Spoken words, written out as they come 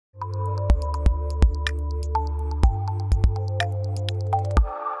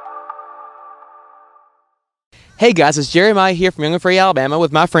Hey guys, it's Jeremiah here from Montgomery, Alabama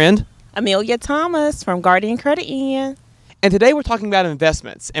with my friend Amelia Thomas from Guardian Credit Union. And today we're talking about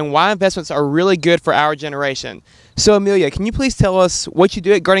investments and why investments are really good for our generation. So Amelia, can you please tell us what you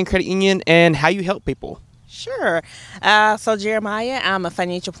do at Guardian Credit Union and how you help people? Sure. So Jeremiah, I'm a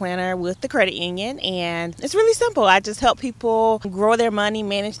financial planner with the credit union, and it's really simple. I just help people grow their money,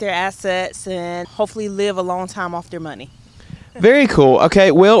 manage their assets, and hopefully live a long time off their money. Very cool.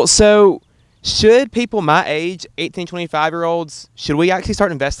 Okay, well, so should people my age, 18, 25-year-olds, should we actually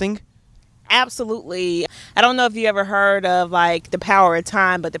start investing? Absolutely. I don't know if you ever heard of like the power of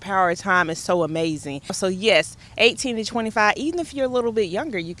time, but the power of time is so amazing. So yes, 18 to 25, even if you're a little bit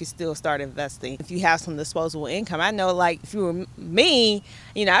younger, you can still start investing if you have some disposable income. I know, like, if you were me,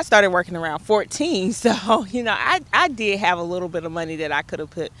 I started working around 14. So, I did have a little bit of money that I could have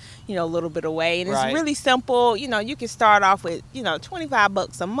put, a little bit away. And it's really simple. You can start off with,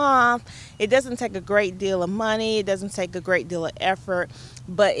 $25 a month. It doesn't take a great deal of money. It doesn't take a great deal of effort,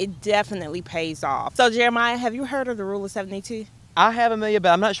 but it definitely pays off. So Jeremiah, have you heard of the rule of 72? I have, Amelia, but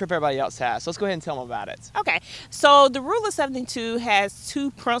I'm not sure if everybody else has. So let's go ahead and tell them about it. Okay, so the rule of 72 has two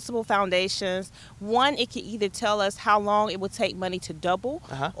principal foundations. One, it can either tell us how long it will take money to double,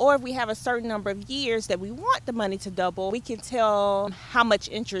 or if we have a certain number of years that we want the money to double, we can tell how much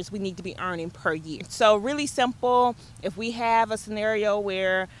interest we need to be earning per year. So really simple. If we have a scenario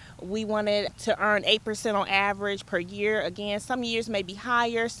where we wanted to earn 8% on average per year, again, some years may be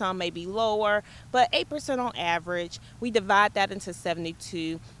higher, some may be lower, but 8% on average, we divide that into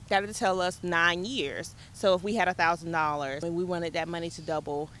 72. That'll tell us 9 years. So if we had $1,000 and we wanted that money to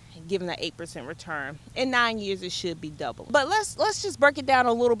double, given that 8% return, in 9 years it should be double. But let's just break it down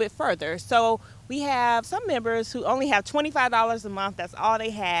a little bit further. So we have some members who only have $25 a month. That's all they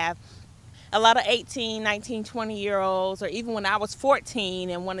have. A lot of 18, 19, 20-year-olds, or even when I was 14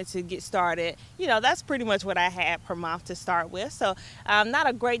 and wanted to get started, that's pretty much what I had per month to start with. So not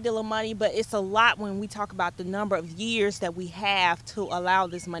a great deal of money, but it's a lot when we talk about the number of years that we have to allow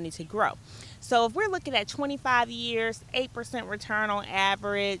this money to grow. So if we're looking at 25 years, 8% return on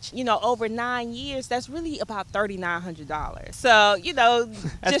average, over 9 years, that's really about $3,900. So, just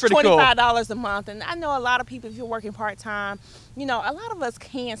 $25 a month. And I know a lot of people, if you're working part-time, a lot of us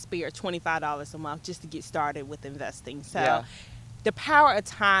can spare $25 a month just to get started with investing. So the power of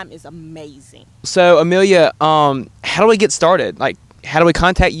time is amazing. So Amelia, how do we get started? Like, how do we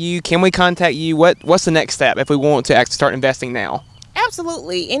contact you? Can we contact you? What's the next step if we want to actually start investing now?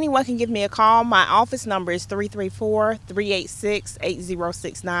 Absolutely. Anyone can give me a call. My office number is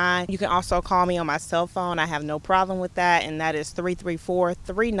 334-386-8069. You can also call me on my cell phone. I have no problem with that, and that is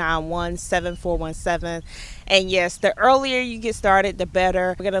 334-391-7417. And yes, the earlier you get started, the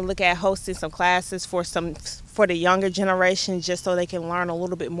better. We're going to look at hosting some classes for the younger generation, just so they can learn a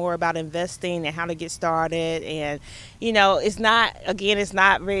little bit more about investing and how to get started. And it's not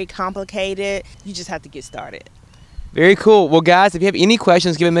very complicated. You just have to get started. Very cool. Well, guys, if you have any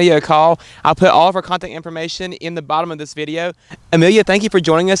questions, give Amelia a call. I'll put all of our contact information in the bottom of this video. Amelia, thank you for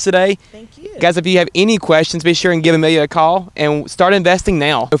joining us today. Thank you. Guys, if you have any questions, be sure and give Amelia a call and start investing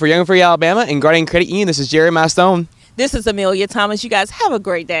now. So for Young and Free Alabama and Guardian Credit Union, this is Jeremiah Stone. This is Amelia Thomas. You guys have a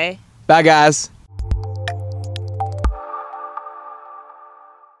great day. Bye, guys.